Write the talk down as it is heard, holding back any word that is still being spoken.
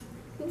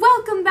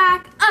Welcome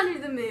back, Under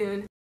the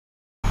Moon.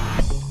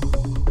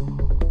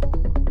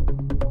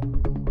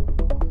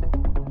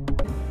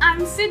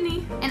 I'm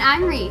Sydney. And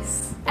I'm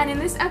Reese. And in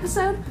this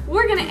episode,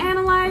 we're gonna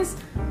analyze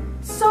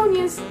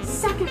Sonia's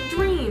second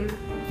dream.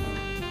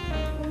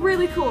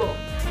 Really cool.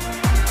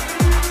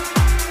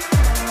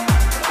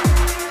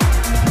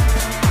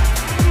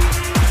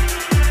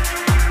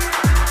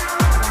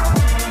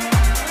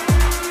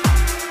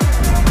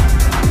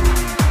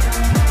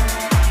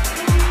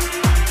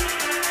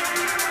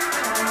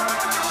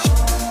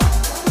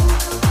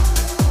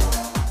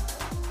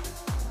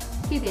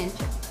 Cue the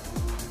intro.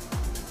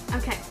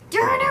 Okay.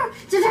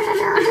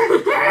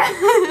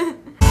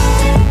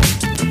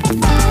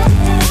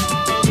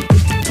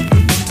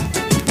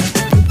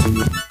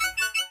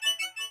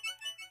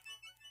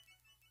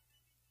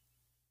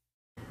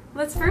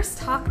 Let's first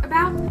talk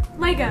about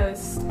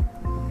Legos.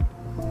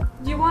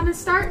 Do you want to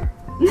start?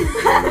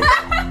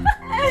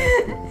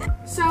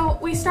 So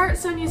we start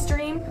Sonia's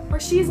dream where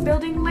she's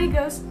building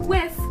Legos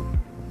with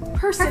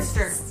her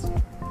sister.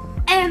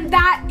 And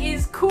that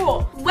is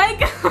cool.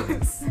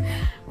 Legos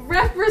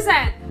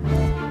represent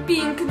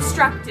being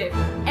constructive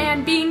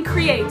and being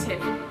creative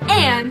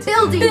and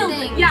Building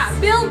things. Yeah,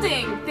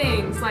 building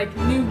things like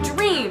new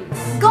dreams,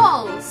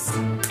 Goals.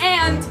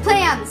 and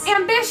Plans.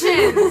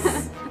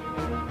 ambitions.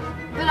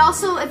 But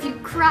also, if you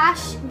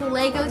crash the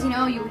Legos,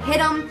 you hit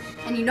them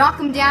and you knock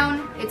them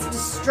down, it's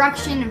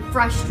destruction and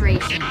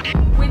frustration.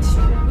 Which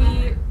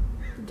we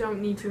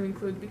don't need to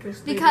include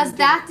because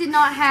That did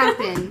not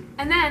happen.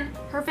 And then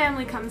her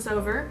family comes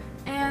over,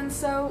 and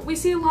so we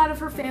see a lot of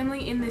her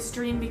family in this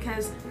dream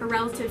because her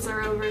relatives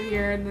are over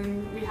here, and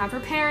then we have her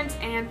parents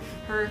and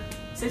her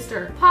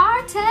sister.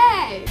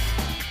 Party!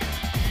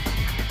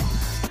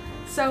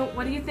 So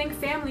what do you think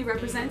family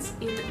represents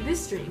in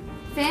this dream?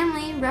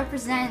 Family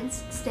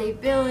represents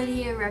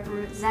stability, it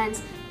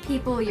represents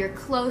people you're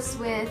close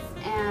with,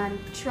 and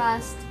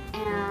trust,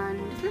 and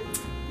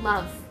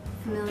love,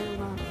 familiar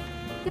love.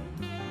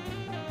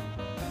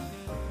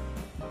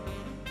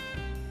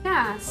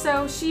 Yeah,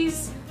 so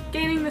she's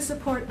gaining the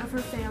support of her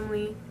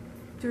family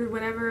through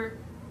whatever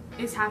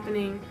is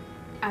happening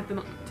at the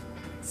moment.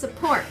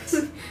 Support.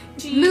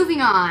 She,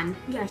 Moving on.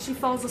 Yeah, she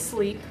falls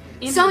asleep.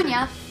 In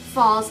Sonia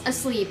falls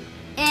asleep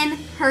in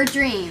her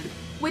dream.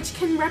 which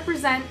can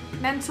represent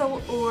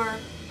mental or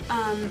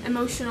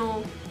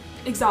emotional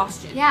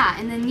exhaustion. Yeah,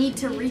 and the need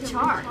to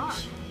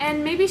recharge.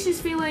 And maybe she's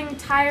feeling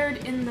tired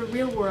in the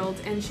real world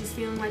and she's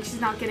feeling like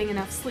she's not getting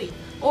enough sleep.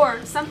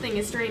 Or something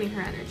is draining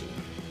her energy.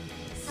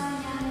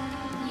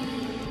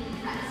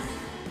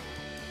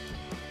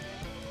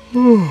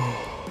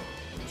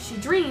 She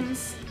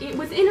dreams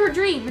within her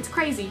dream. It's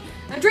crazy.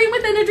 A dream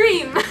within a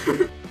dream.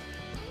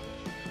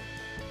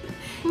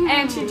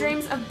 And she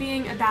dreams of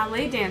being a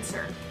ballet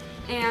dancer.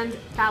 And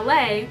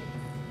ballet,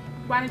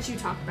 why don't you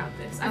talk about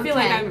this? I feel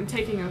like Okay. I'm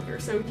taking over,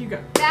 so you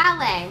go.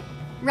 Ballet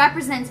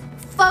represents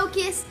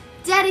focus,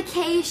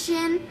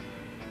 dedication,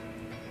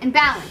 and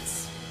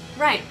balance.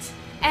 Right.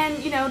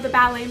 And the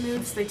ballet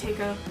moves, they take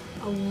a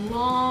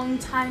long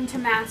time to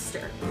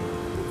master.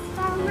 It's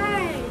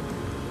ballet.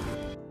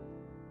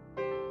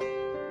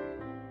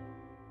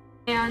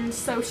 And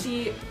so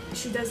she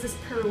does this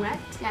pirouette.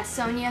 Yeah,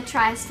 Sonia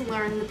tries to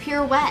learn the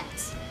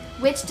pirouette,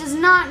 which does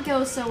not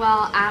go so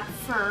well at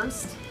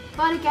first,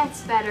 but it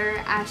gets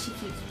better as she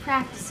keeps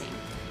practicing.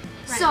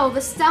 Right. So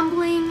the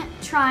stumbling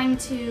trying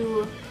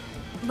to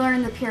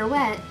learn the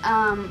pirouette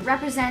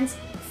represents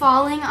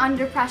falling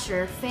under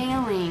pressure,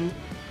 failing,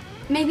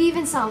 maybe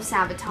even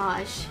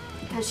self-sabotage,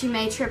 because she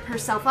may trip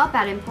herself up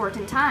at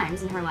important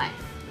times in her life.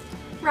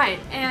 Right,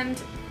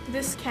 and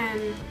this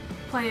can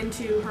play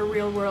into her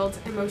real world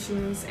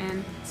emotions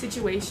and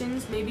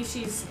situations. Maybe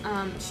she's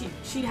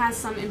she has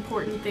some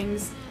important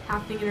things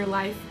happening in her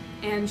life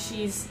and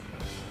she's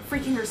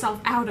freaking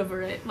herself out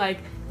over it, like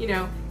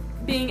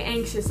being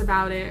anxious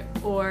about it,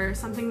 or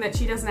something that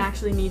she doesn't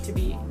actually need to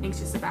be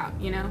anxious about,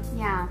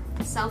 Yeah,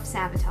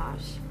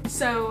 self-sabotage.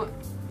 So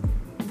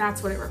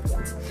that's what it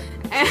represents.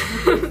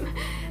 And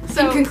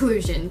so In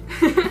conclusion,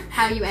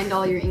 how you end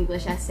all your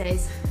English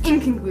essays. In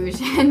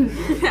conclusion,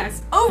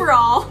 yes,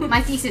 overall,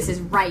 my thesis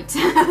is right.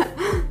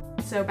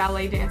 so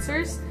ballet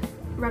dancers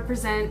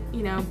represent,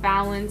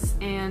 balance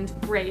and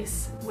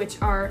grace,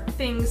 which are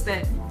things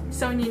that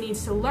Sonia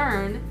needs to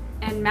learn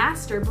and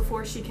master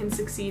before she can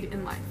succeed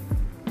in life.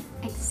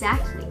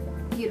 Exactly.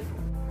 Beautiful.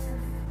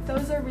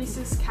 Those are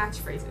Reese's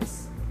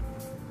catchphrases.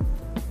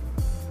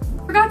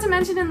 Forgot to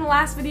mention in the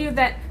last video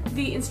that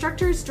the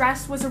instructor's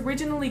dress was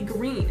originally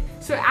green,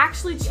 so it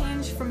actually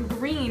changed from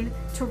green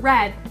to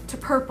red to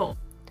purple.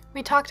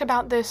 We talked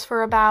about this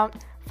for about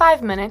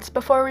 5 minutes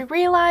before we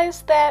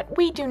realized that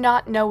we do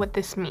not know what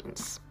this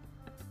means.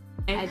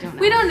 I don't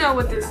know. We don't know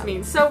what this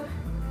means, so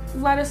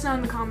let us know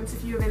in the comments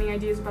if you have any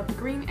ideas about the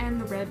green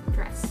and the red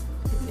dress.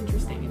 It's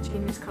interesting, it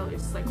changes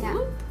colors. It's like, Yeah.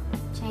 whoop.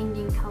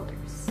 Changing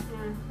colors.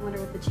 Yeah. I wonder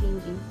what the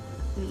changing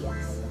means.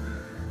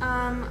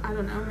 I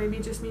don't know, maybe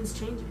it just means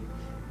changing.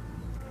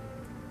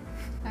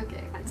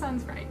 Okay. That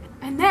sounds right.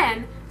 And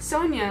then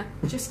Sonia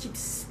just keeps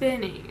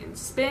spinning and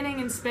spinning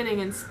and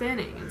spinning and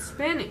spinning and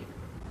spinning.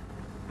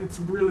 It's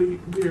really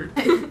weird.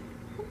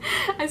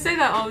 I say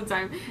that all the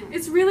time.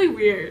 It's really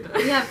weird.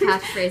 We have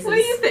catchphrases. What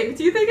do you think?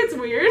 Do you think it's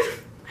weird?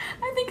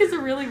 I think it's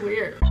really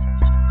weird.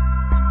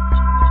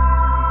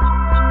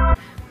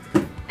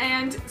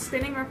 And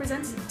spinning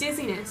represents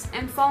dizziness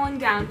and falling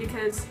down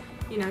because,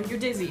 you know, you're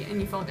dizzy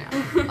and you fall down.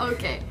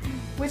 Okay.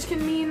 Which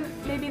can mean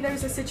maybe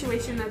there's a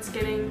situation that's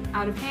getting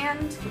out of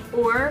hand,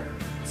 or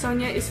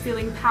Sonia is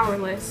feeling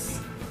powerless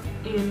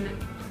in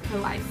her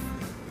life.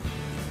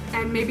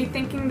 And maybe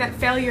thinking that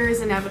failure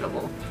is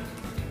inevitable.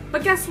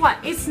 But guess what?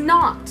 It's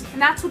not.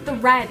 And that's what the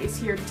red is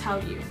here to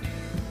tell you.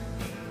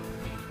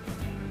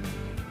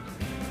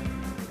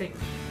 I think.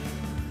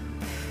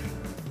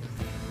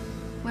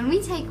 When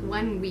we take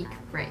 1 week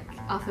break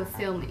off of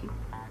filming,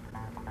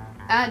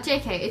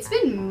 JK, it's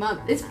been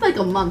like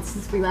a month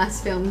since we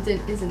last filmed,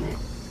 isn't it?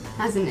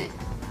 Hasn't it?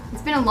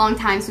 It's been a long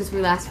time since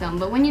we last filmed,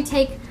 but when you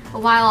take a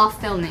while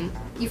off filming,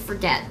 you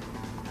forget.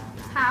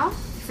 How?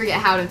 You forget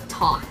how to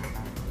talk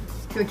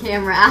to a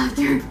camera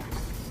after.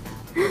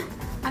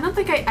 I don't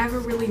think I ever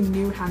really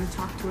knew how to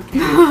talk to a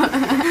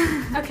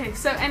camera. Okay,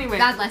 so anyway.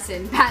 Bad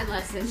lesson, bad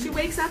lesson. She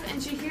wakes up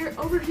and she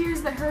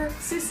overhears that her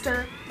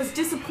sister was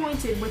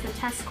disappointed with a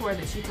test score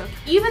that she took,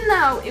 even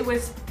though it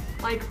was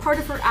like part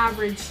of her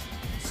average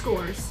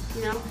scores,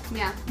 you know?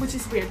 Yeah. Which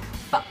is weird.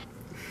 But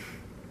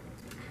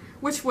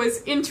which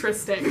was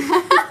interesting.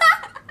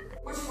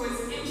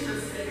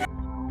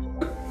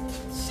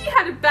 She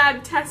had a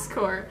bad test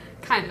score,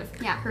 kind of.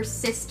 Yeah, her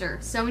sister,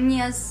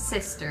 Sonia's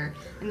sister.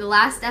 In the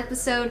last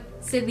episode,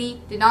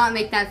 Sydney did not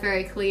make that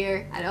very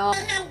clear at all.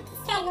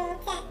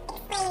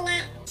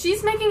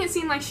 She's making it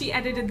seem like she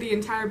edited the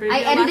entire video. I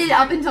edited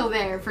up until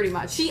there, pretty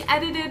much. She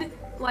edited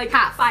like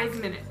half.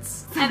 5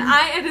 minutes, and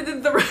I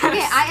edited the rest.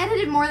 Okay, I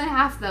edited more than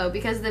half though,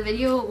 because the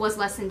video was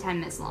less than 10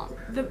 minutes long.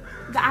 The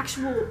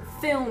actual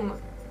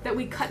film that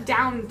we cut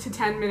down to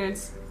 10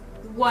 minutes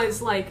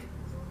was like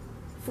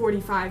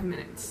 45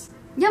 minutes.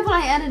 Yeah, but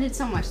I edited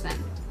so much then.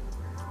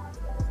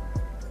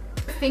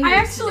 I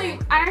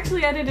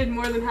actually edited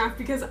more than half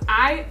because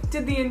I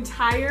did the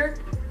entire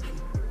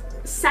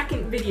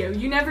second video.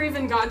 You never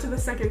even got to the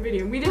second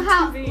video. We did two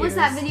videos. Was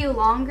that video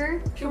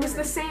longer? It was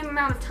the same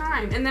amount of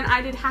time, and then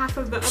I did half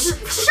of the other.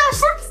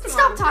 Shush!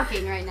 Stop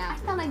talking right now. I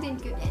thought I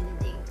did good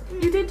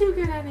editing. You did do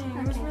good editing.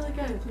 It was Okay. really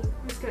good.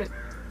 It was good.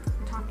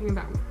 I'm talking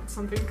about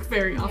something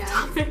very off Yeah.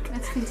 topic.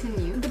 Let's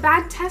continue. The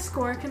bad test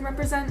score can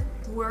represent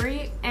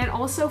worry and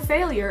also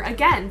failure.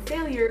 Again,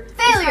 failure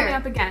is coming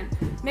up again.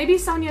 Maybe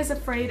Sonia's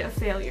afraid of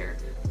failure,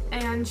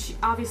 and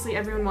obviously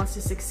everyone wants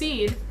to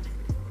succeed,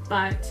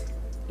 but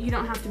you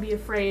don't have to be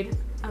afraid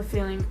of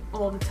failing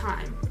all the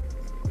time.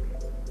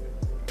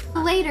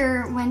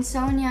 Later, when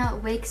Sonia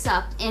wakes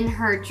up in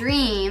her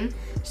dream,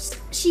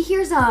 she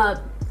hears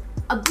a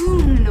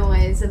boom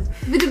noise, a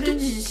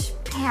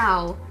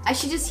pow.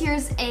 She just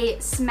hears a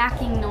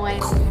smacking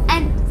noise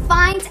and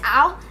finds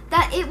out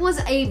that it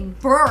was a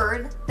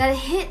bird that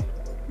hit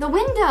the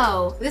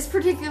window. This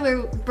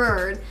particular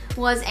bird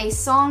was a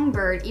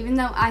songbird, even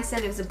though I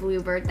said it was a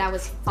bluebird. That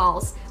was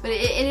false, but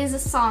it is a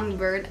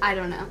songbird. I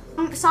don't know.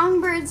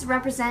 Songbirds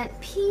represent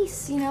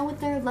peace, you know, with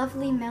their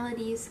lovely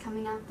melodies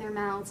coming out their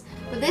mouths.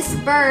 But this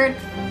bird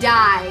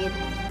died.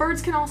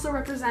 Birds can also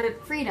represent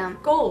Freedom.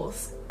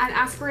 goals and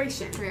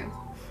aspiration. True.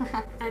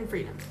 And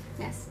freedom.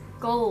 Yes.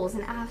 Goals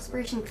and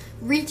aspiration.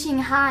 Reaching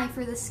high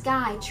for the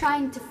sky,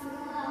 trying to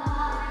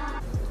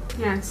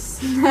Yes,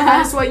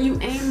 that's what you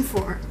aim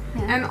for.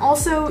 Yeah. And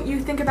also,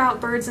 you think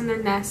about birds and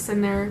their nests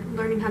and they're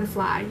learning how to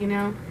fly, you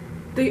know?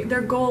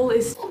 Their goal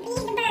is to be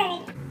the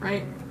bird.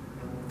 Right?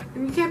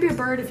 And you can't be a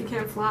bird if you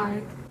can't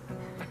fly.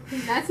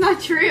 That's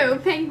not true.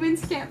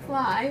 Penguins can't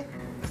fly.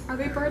 Are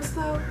they birds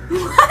though?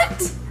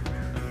 What?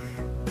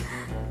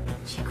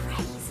 You're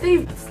crazy.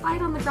 They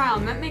slide on the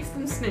ground, that makes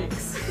them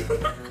snakes.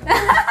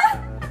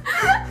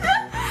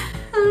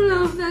 I don't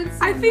know if that's.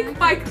 I think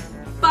by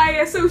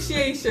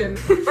association.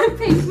 A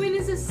penguin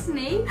is a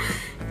snake?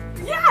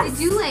 Yes!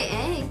 They do lay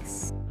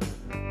eggs.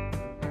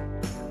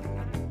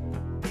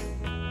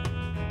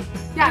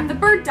 Yeah, the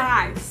bird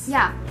dies.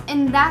 Yeah,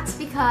 and that's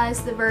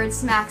because the bird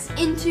smacks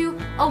into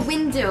a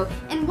window.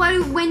 And what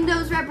do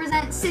windows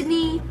represent,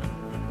 Sydney?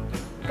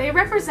 They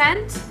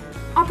represent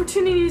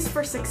opportunities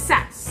for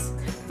success.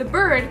 The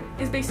bird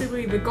is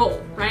basically the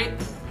goal, right?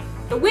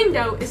 The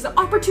window is the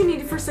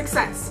opportunity for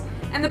success.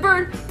 And the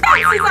bird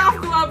bounces off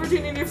the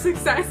opportunity of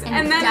success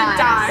and then it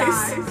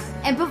dies.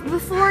 And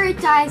before it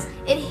dies,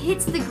 it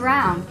hits the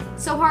ground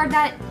so hard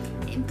that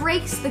it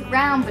breaks the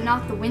ground but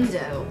not the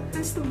window.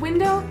 Since the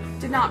window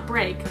did not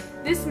break,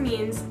 this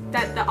means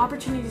that the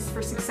opportunities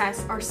for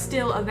success are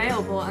still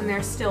available and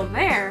they're still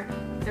there.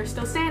 They're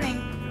still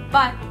standing,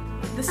 but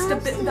the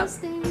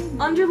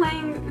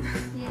underlying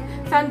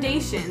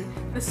foundation,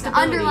 the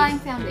stability underlying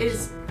foundation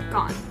is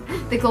gone.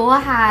 The goal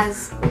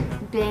has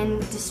been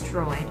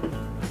destroyed.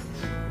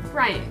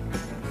 Right.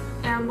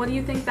 And what do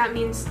you think that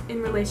means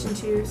in relation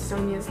to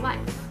Sonia's life?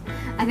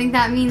 I think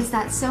that means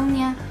that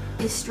Sonia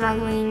is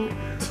struggling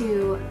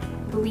to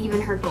believe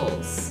in her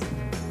goals.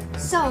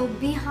 So,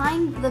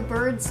 behind the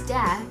bird's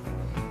death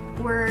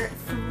were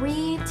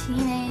 3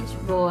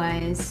 teenage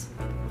boys.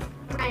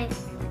 Right.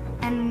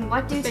 And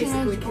what do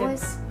Basically teenage kids.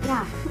 boys?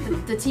 Yeah,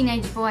 the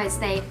teenage boys.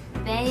 They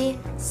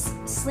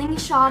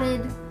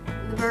slingshotted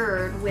the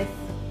bird with.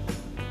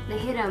 They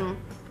hit him.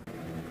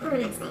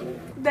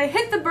 They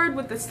hit the bird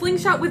with the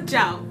slingshot with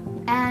gel.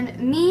 And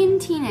mean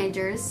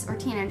teenagers, or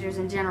teenagers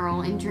in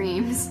general, in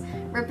dreams,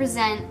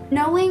 represent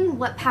knowing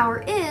what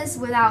power is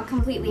without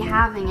completely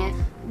having it.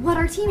 What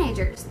are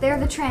teenagers? They're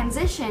the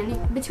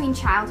transition between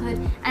childhood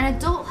and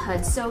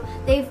adulthood. So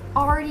they've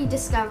already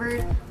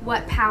discovered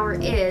what power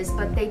is,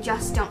 but they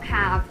just don't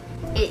have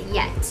it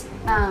yet,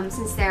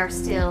 since they're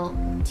still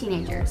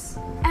teenagers.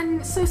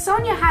 And so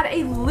Sonia had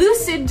a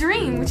lucid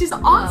dream, which is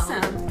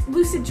awesome.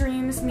 Lucid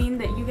dreams mean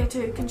that you get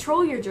to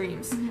control your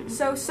dreams.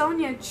 So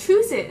Sonia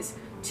chooses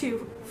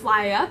to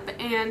fly up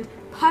and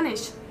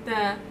punish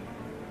the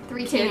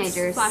 3 kids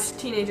teenagers.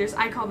 /teenagers.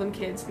 I call them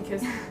kids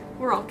because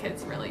we're all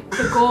kids, really.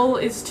 The goal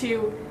is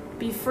to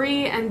be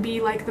free and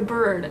be like the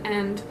bird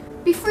and,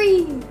 Be free!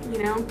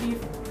 you know,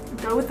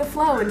 go with the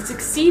flow and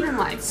succeed in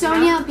life. you know?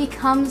 Sonia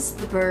becomes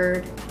the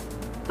bird.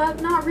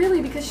 But not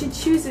really, because she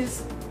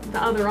chooses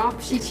the other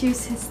option. She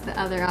chooses the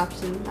other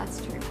option,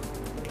 that's true.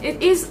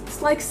 It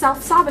is like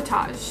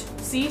self-sabotage.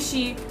 See,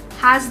 she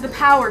has the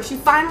power. She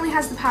finally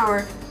has the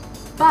power,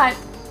 but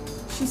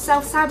she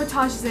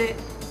self-sabotages it,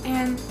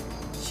 and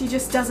she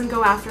just doesn't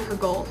go after her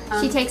goal.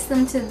 She takes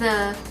them to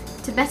the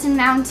Tibetan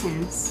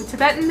mountains. The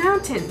Tibetan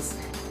mountains.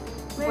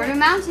 What do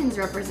mountains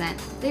represent?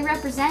 They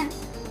represent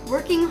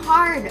working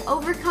hard,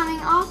 overcoming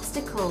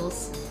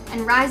obstacles,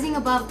 and rising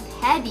above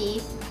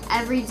petty,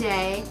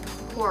 everyday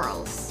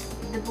quarrels.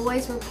 The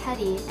boys were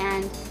petty,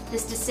 and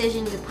this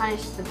decision to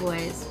punish the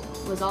boys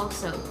was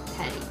also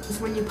petty.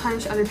 When you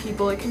punish other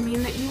people, it can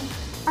mean that you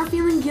are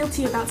feeling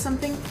guilty about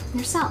something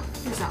Yourself.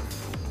 yourself.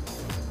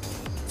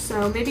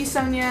 So maybe,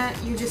 Sonia,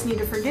 you just need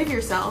to forgive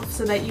yourself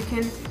so that you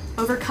can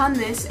overcome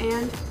this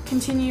and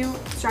continue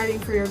striving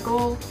for your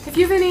goal. If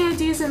you have any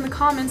ideas in the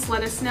comments,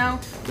 let us know.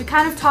 We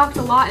kind of talked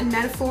a lot in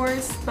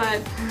metaphors, but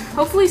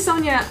hopefully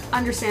Sonia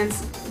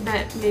understands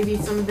that maybe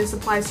some of this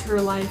applies to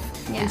her life,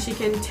 Yeah. and she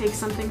can take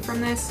something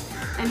from this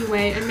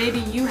anyway. And maybe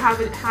you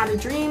haven't had a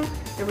dream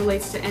that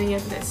relates to any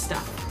of this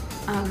stuff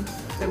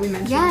that we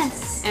mentioned.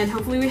 Yes. And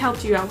hopefully we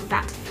helped you out with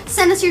that.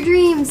 Send us your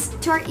dreams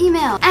to our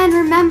email. And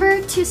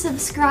remember to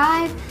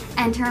subscribe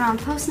and turn on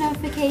post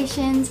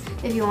notifications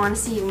if you want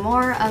to see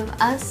more of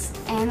us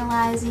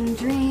analyzing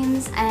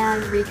dreams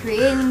and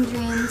recreating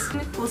dreams.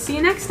 We'll see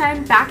you next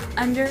time back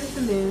under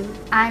the moon.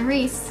 I'm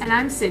Reese. And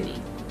I'm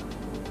Sydney.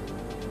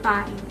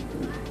 Bye.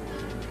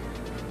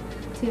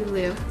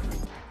 Toodaloo.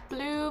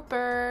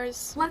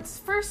 Bloopers. Let's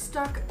first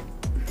start.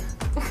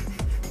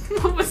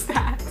 What was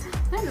that?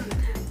 I don't know.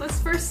 Let's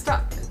first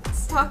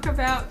talk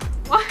about.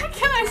 Why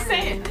can't I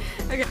say it?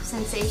 Okay.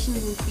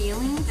 Sensations and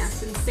feelings. Yeah,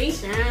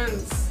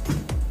 sensations.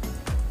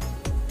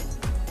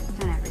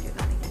 Don't ever do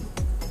that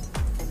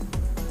again.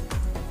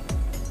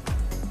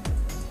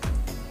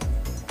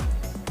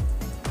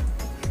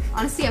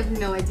 Honestly, I have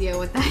no idea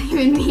what that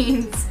even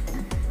means.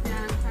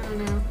 Yeah, I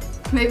don't know.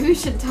 Maybe we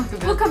should talk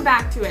about We'll come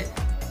back to it.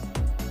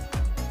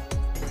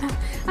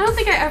 I don't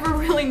think I ever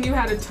really knew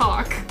how to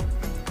talk I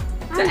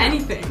to don't know.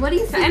 anything. What do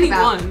you to think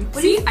anyone? about? What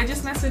do See, you- I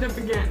just messed it up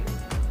again.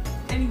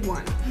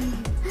 Anyone.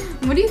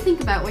 What do you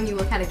think about when you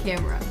look at a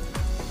camera?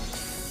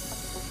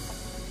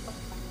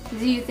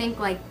 Do you think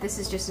like this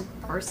is just a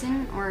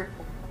person, or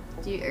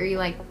are you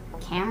like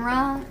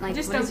camera? Like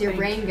just what does don't your think.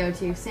 brain go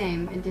to?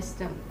 Same. I just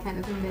don't kind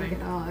of think think.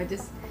 at all. I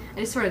just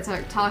sort of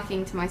start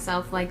talking to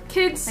myself like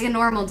Kids, a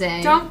normal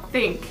day. don't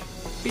think.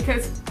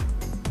 Because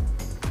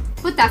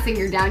Put that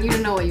finger down. You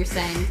don't know what you're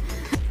saying.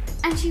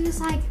 And she was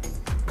like,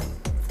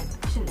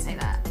 I shouldn't say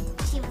that.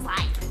 She was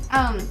like,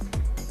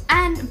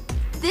 And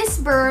this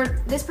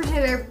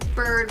particular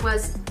bird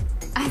was,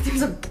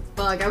 there's a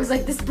bug. I was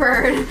like, this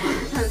bird.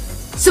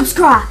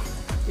 Subscribe.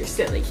 you're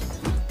silly.